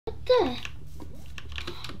the?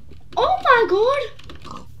 Oh my god!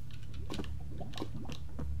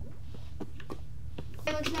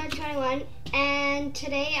 I'm Xnar21 and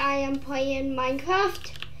today I am playing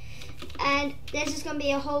Minecraft, and this is gonna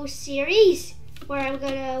be a whole series where I'm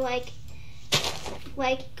gonna like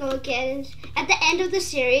go again. At the end of the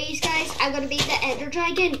series, guys, I'm gonna beat the Ender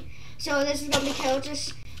Dragon. So this is gonna be cool.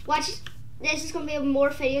 Just watch. This is gonna be more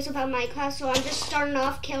videos about Minecraft. So I'm just starting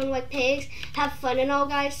off killing like pigs, have fun and all,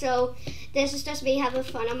 guys. So this is just me having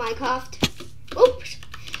fun on Minecraft. Oops.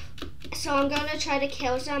 So I'm gonna try to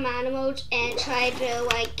kill some animals and try to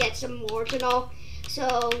like get some wards and all.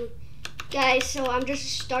 So guys, so I'm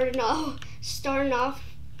just starting off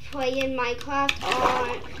playing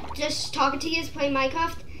Minecraft. Just talking to you, playing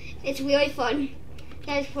Minecraft. It's really fun,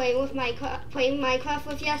 guys. Playing Minecraft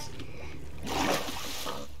with you.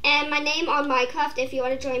 And my name on Minecraft, if you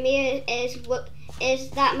want to join me, is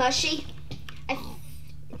that Mushy.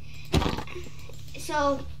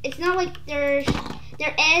 So it's not like there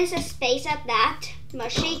is a space at that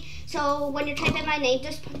Mushy. So when you're typing my name,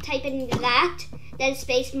 just type in that, then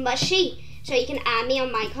space Mushy, so you can add me on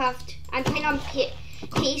Minecraft. I'm playing on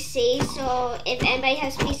PC, so if anybody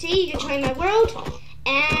has PC, you can join my world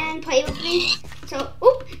and play with me. So,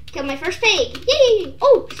 oop, kill my first pig. Yay!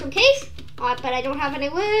 Oh, some case. Oh, but I don't have any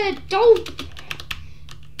wood. Don't.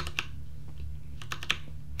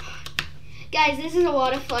 Guys, this is a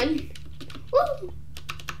lot of fun. Woo!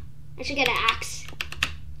 I should get an axe.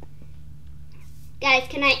 Guys,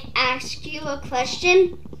 can I ask you a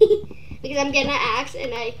question? Because I'm getting an axe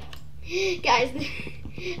and guys,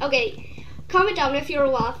 okay, comment down if you're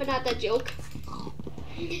laughing at that joke.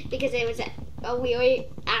 Because it was a weird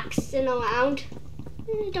axe in around.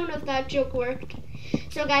 I don't know if that joke worked.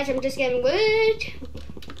 So guys, I'm just getting wood.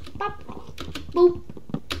 Pop, boop,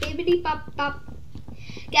 bibbidi bop bop.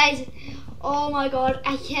 Guys, oh my god,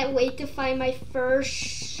 I can't wait to find my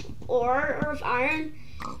first ore of iron.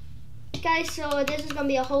 Guys, so this is gonna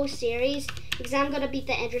be a whole series because I'm gonna beat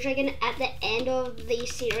the Ender Dragon at the end of the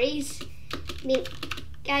series. I mean,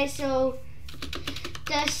 guys, so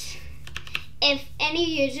just if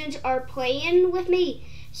any users are playing with me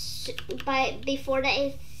before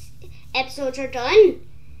the episodes are done,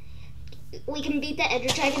 we can beat the Ender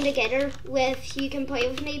Dragon together. You can play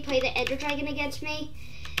with me, play the Ender Dragon against me.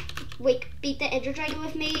 Beat the Ender Dragon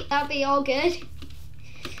with me. That'll be all good.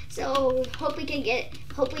 So hope we can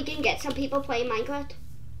get some people playing Minecraft.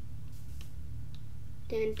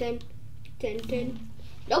 Dun dun dun dun.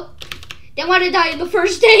 Nope. Don't want to die in the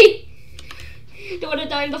first day. Don't want to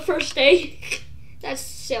die in the first day. That's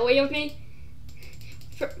silly of me.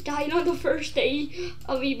 Dying on the first day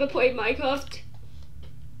of even playing Minecraft.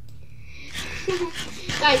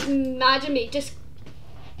 Guys, imagine me just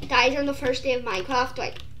dies on the first day of Minecraft.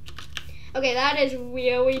 Like, okay, that is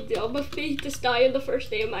really dumb of me to die on the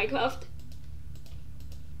first day of Minecraft.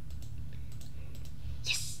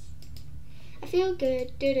 Yes, I feel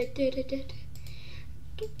good.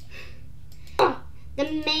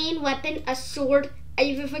 The main weapon, a sword. I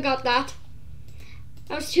even forgot that.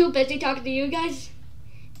 I was too busy talking to you guys.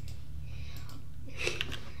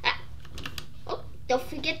 Oh, don't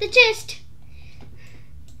forget the gist.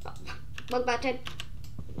 One button.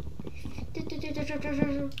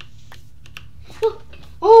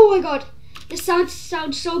 Oh my god, this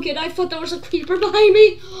sounds so good. I thought there was a creeper behind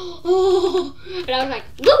me. Oh, and I was like,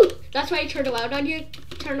 woo! That's why I turned around on you.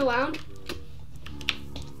 Turn around.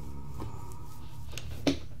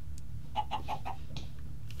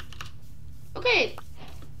 Okay.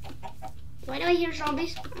 Why do I hear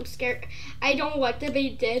zombies? I'm scared. I don't want to be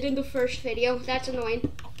dead in the first video. That's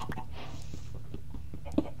annoying.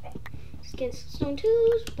 Skin stone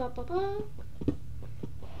tools. Ba ba ba.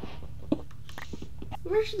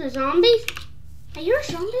 Where's the zombies? I hear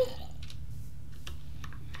zombies.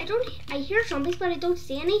 I hear zombies, but I don't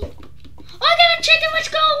see any. Oh, I got a chicken. Let's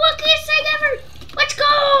go. Luckiest thing ever. Let's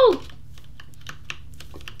go.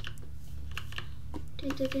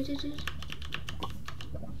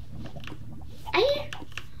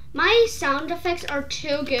 My sound effects are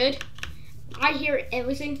too good. I hear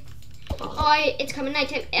everything. Oh, it's coming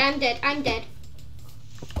nighttime. I'm dead. I'm dead.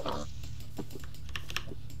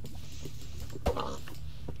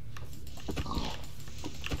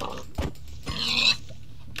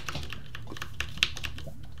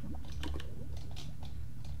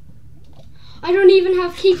 I don't even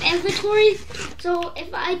have keep inventory, so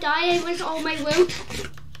if I die, I lose all my loot.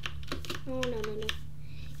 Oh, no.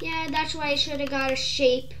 Yeah, that's why I should have got a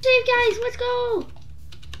sheep. Save, guys, let's go.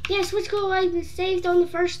 Yes, let's go. I was saved on the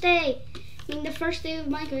first day. I mean, the first day of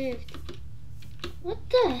Minecraft. What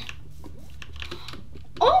the?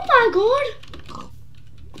 Oh my god.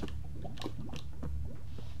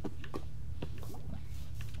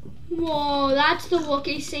 Whoa, that's the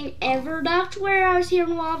luckiest thing ever. That's where I was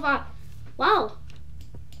hearing lava. Wow.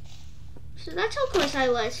 So that's how close I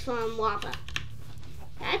was from lava.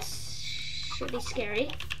 That should be scary.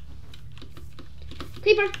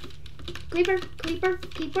 Creeper. Creeper, creeper,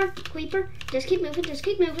 creeper, creeper. Just keep moving, just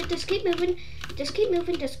keep moving, just keep moving. Just keep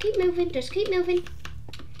moving, just keep moving, just keep moving.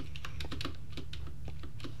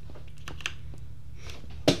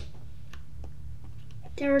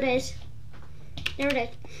 There it is. There it is.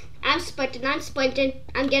 I'm sprinting, I'm sprinting.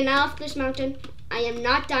 I'm getting off this mountain. I am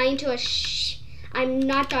not dying to I'm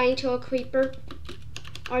not dying to a creeper.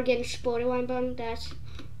 Or getting spotted one bone. That's,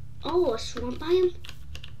 oh, a swamp biome.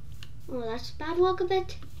 Oh, that's bad luck a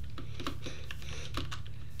bit.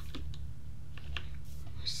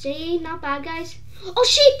 See, not bad, guys. Oh,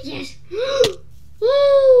 sheep, yes. Ooh,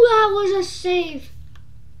 that was a save.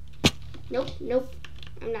 Nope, nope,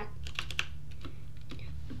 I'm not.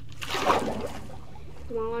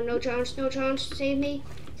 Come on, no chance, no chance. Save me.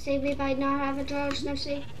 Save me by not having a chance. No,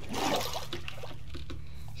 see.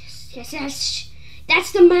 Yes, yes, yes.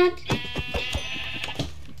 That's the man.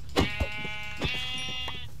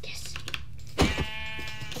 Yes.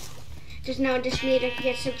 Just now, just need to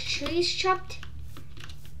get some trees chopped.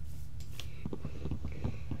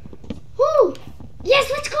 Woo! Yes,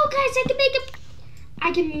 let's go, guys.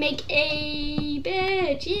 I can make a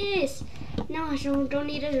bed. Yes. No, I don't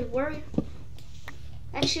need to worry.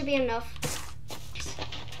 That should be enough.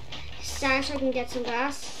 Sand so I can get some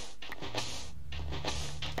grass.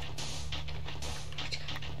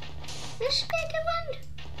 This should be a good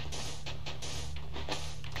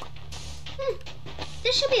one.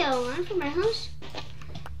 This should be a line for my house.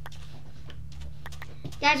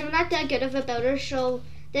 Guys, I'm not that good of a builder, so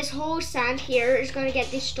this whole sand here is going to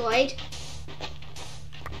get destroyed.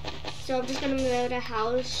 So I'm just going to build a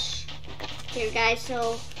house here, guys.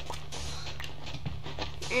 So,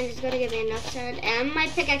 and it's going to give me enough sand. And my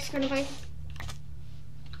pickaxe is going to find.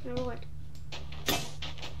 You know what?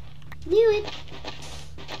 Knew it.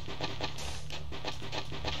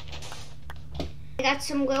 I got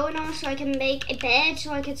some glowing on so I can make a bed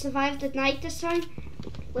so I can survive the night this time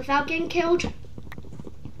without getting killed.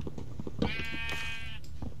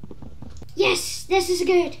 Yes, this is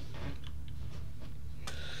good.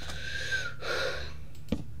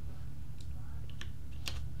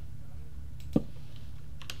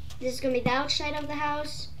 This is gonna be the outside of the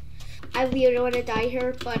house. I really don't want to die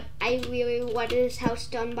here, but I really want this house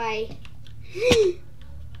done by.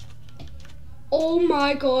 Oh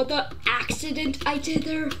my god, the accident I did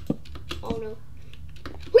there. Oh no.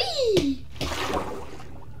 Whee! I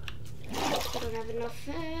don't have enough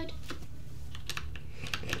food.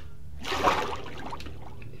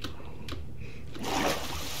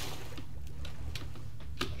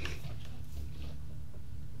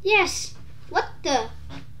 Yes! What the?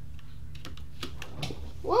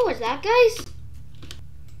 What was that, guys?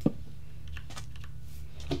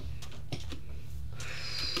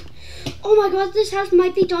 Oh my god, this house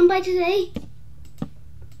might be done by today.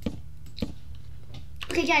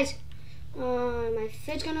 Okay, guys. My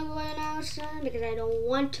food's gonna go in outside because I don't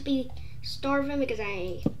want to be starving because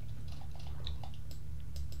I...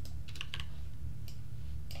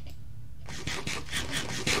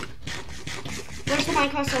 Where's the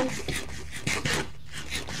Minecraft song?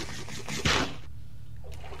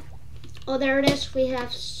 Oh, there it is. We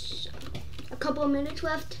have a couple of minutes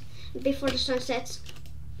left before the sun sets.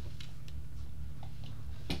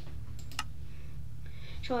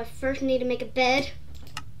 So I first need to make a bed.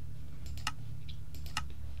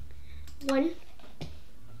 One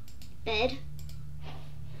bed,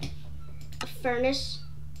 a furnace,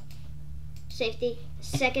 safety,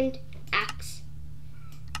 second axe.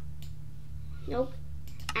 Nope,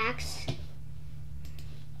 axe,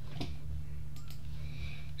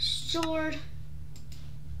 sword,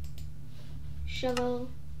 shovel.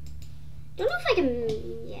 Don't know if I can,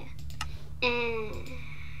 yeah, and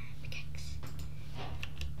pickaxe.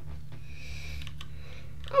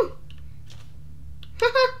 Oh,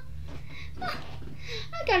 haha.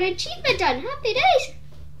 I got an achievement done. Happy days.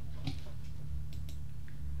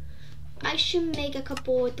 I should make a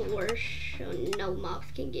couple of doors so no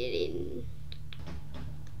mobs can get in.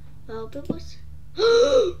 Oh, but what's...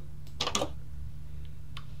 Now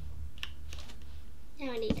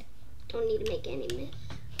I don't need to make any mess.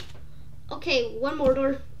 Okay, one more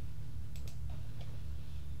door.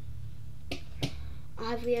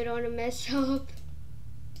 I really don't want to mess up.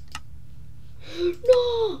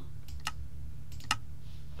 No!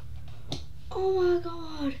 Oh my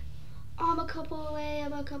god. I'm a couple away,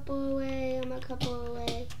 I'm a couple away, I'm a couple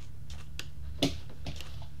away.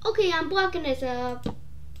 Okay, I'm blocking this up.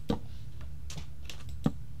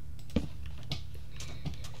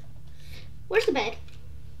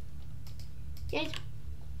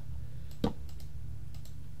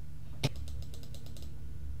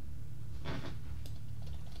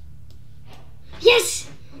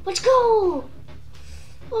 Let's go!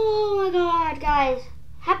 Oh my god, guys.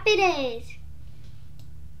 Happy days.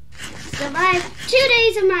 Survived 2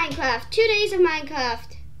 days of Minecraft. 2 days of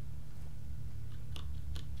Minecraft.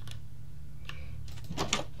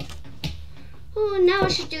 Oh, now I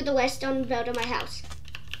should do the Weststone build of my house.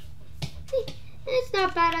 It's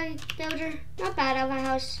not bad, builder. Not bad of a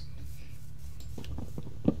house.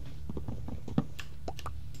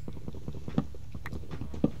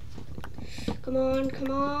 Come on,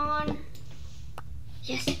 come on.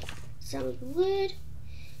 Yes, some wood.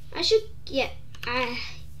 I should get,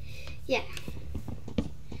 yeah.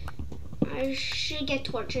 I should get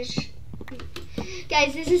torches.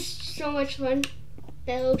 Guys, this is so much fun.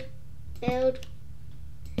 Build.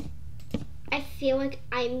 I feel like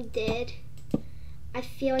I'm dead. I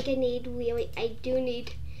feel like I need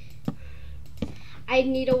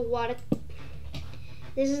a water.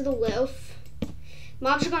 This is the wolf.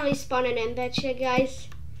 Mobs are gonna be spawning in, betcha, guys.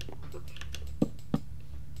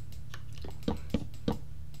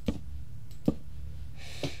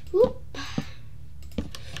 Whoop.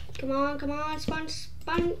 Come on,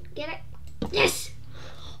 spawn, get it. Yes!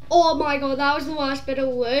 Oh my god, that was the last bit of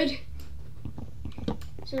wood.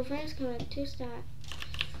 So first collect 2 stack.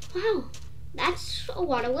 Wow, that's a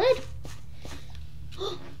lot of wood.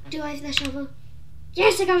 Do I have the shovel?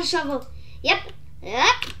 Yes, I got a shovel. Yep.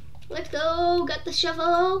 Let's go, got the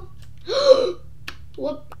shovel.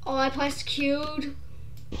 Whoop, oh, I pressed Q.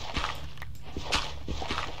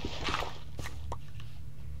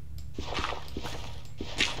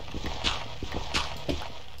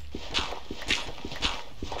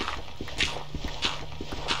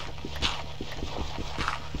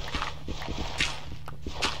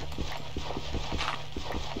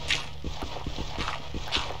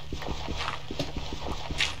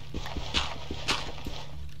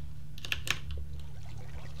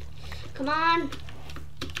 Come on.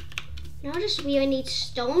 Now I just really need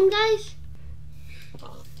stone, guys.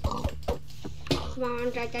 Come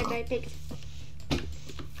on, die, pigs.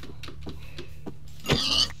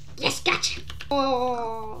 Yes, gotcha.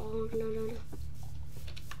 Oh, no.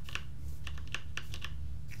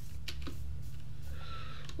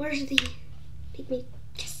 Where's the pygmy?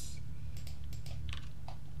 Yes.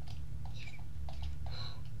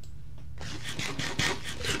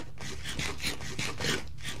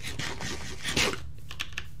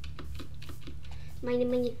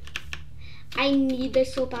 Mine. I need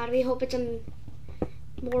this so bad. We hope it's a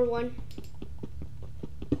more one.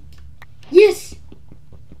 Yes!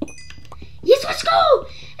 Yes, let's go!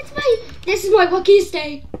 This is my luckiest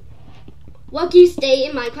day. Luckiest day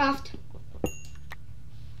in Minecraft.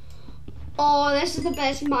 Oh, this is the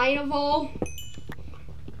best mine of all.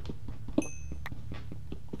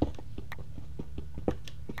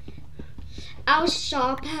 I'll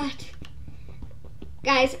shop at.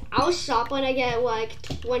 Guys, I'll shop when I get like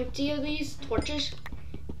 20 of these torches.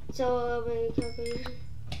 So,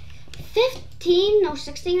 15, no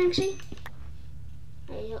 16 actually.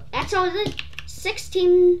 That's all it is.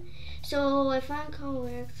 16. So if I call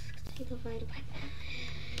it 16 divided by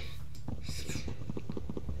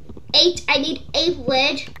 8, I need 8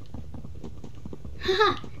 wood.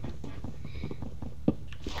 Haha.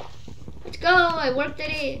 Let's go. I worked at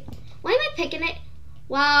it. Why am I picking it?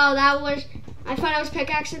 Wow, that was. I thought I was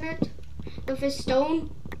pickaxing it with a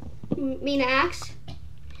stone, axe.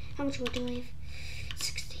 How much wood do I have?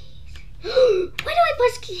 60. Why do I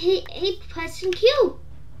press Q?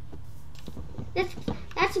 That's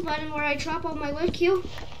the button where I drop all my wood. Q.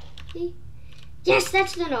 Yes,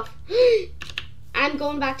 that's enough. I'm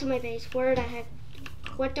going back to my base. Where the heck?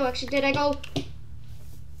 What direction did I go?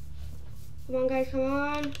 Come on, guys, come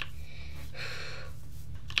on.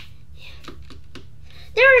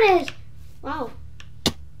 There it is. Wow.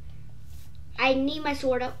 I need my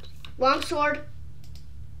sword up. Long sword.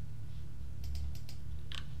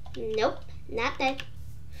 Nope, not that.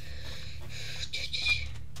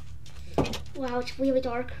 Wow, it's really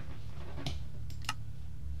dark.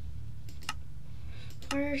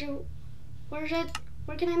 Where is it? Where is it?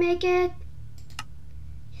 Where can I make it?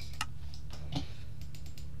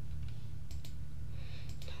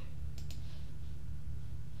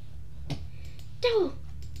 No.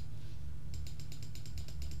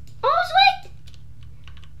 Oh, sweet!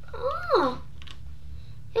 Oh,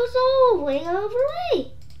 it was all way over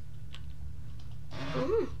way.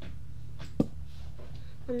 Oh.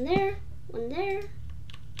 One there, one there.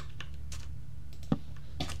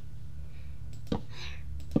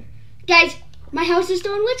 Guys, my house is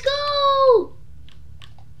done. Let's go!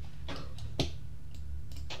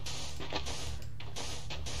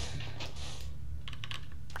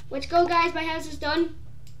 Let's go, guys. My house is done.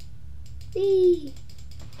 Whee.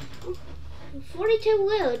 42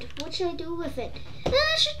 wood. What should I do with it?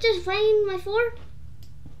 I should just find my 4.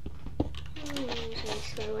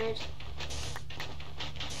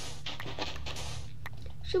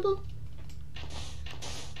 Shovel.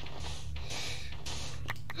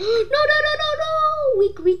 No!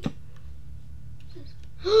 Weak.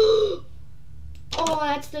 Oh,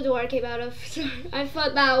 that's the door I came out of. I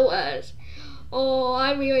thought that was. Oh,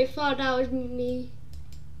 I really thought that was me.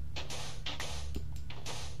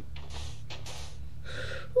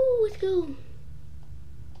 Ooh, let's go.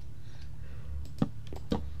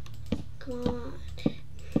 Come on.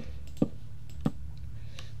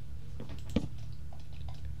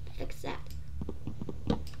 Fix that.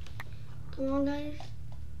 Come on, guys.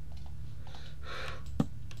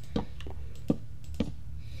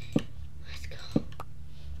 Let's go.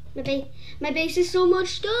 My base is so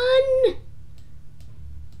much done.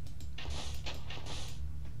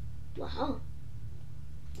 Wow.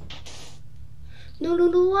 No,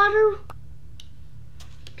 water.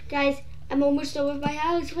 Guys, I'm almost done with my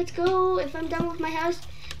house. Let's go. If I'm done with my house,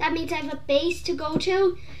 that means I have a base to go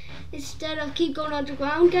to instead of keep going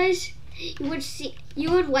underground, guys.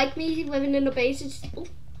 You would like me living in a base. Oh,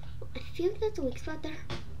 I feel that's a weak spot there.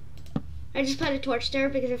 I just put a torch there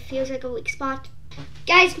because it feels like a weak spot.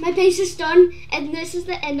 Guys, my base is done, and this is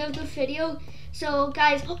the end of the video. So,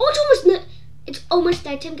 guys, it's almost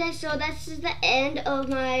nighttime, guys. So this is the end of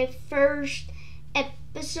my first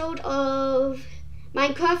episode of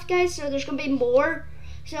Minecraft, guys. So there's gonna be more.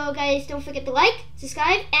 So, guys, don't forget to like,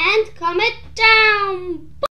 subscribe, and comment down.